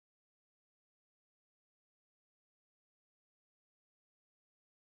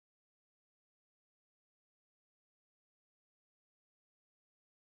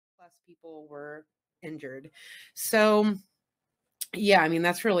people were injured. So yeah, I mean,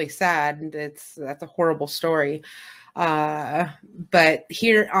 that's really sad. That's a horrible story. But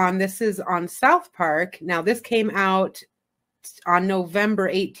here on, this is on South Park. Now this came out on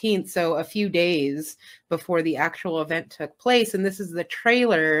November 18th, so a few days before the actual event took place. And this is the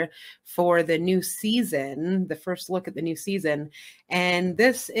trailer for the new season, the first look at the new season. And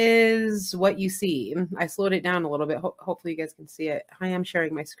this is what you see. I slowed it down a little bit. Hopefully you guys can see it. I am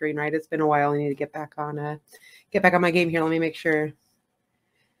sharing my screen, right? It's been a while. I need to get back on my game here. Let me make sure.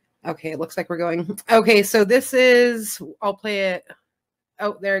 Okay, it looks like we're going. Okay, so this is, I'll play it.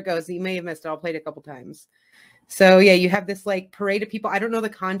 Oh, there it goes. You may have missed it. I'll play it a couple times. So yeah, you have this like parade of people. I don't know the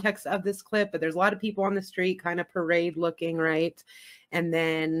context of this clip, but there's a lot of people on the street, kind of parade looking, right? And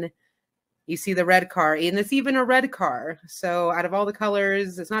then you see the red car, and it's even a red car. So out of all the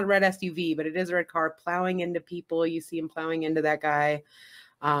colors, it's not a red SUV, but it is a red car plowing into people. You see him plowing into that guy.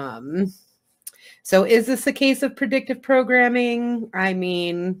 So is this a case of predictive programming? I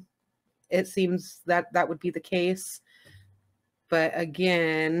mean, it seems that that would be the case. But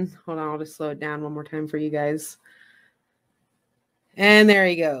again, hold on, I'll just slow it down one more time for you guys. And there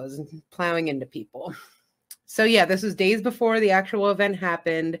he goes, plowing into people. So yeah, this was days before the actual event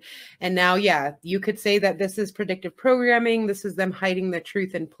happened. And now, yeah, you could say that this is predictive programming. This is them hiding the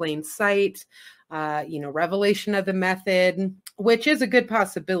truth in plain sight, revelation of the method, which is a good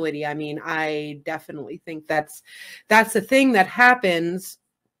possibility. I mean, I definitely think that's the thing that happens.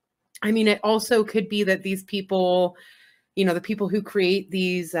 I mean, it also could be that these people, the people who create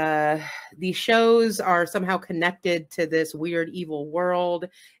these shows are somehow connected to this weird, evil world,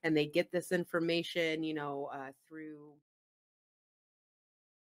 and they get this information, through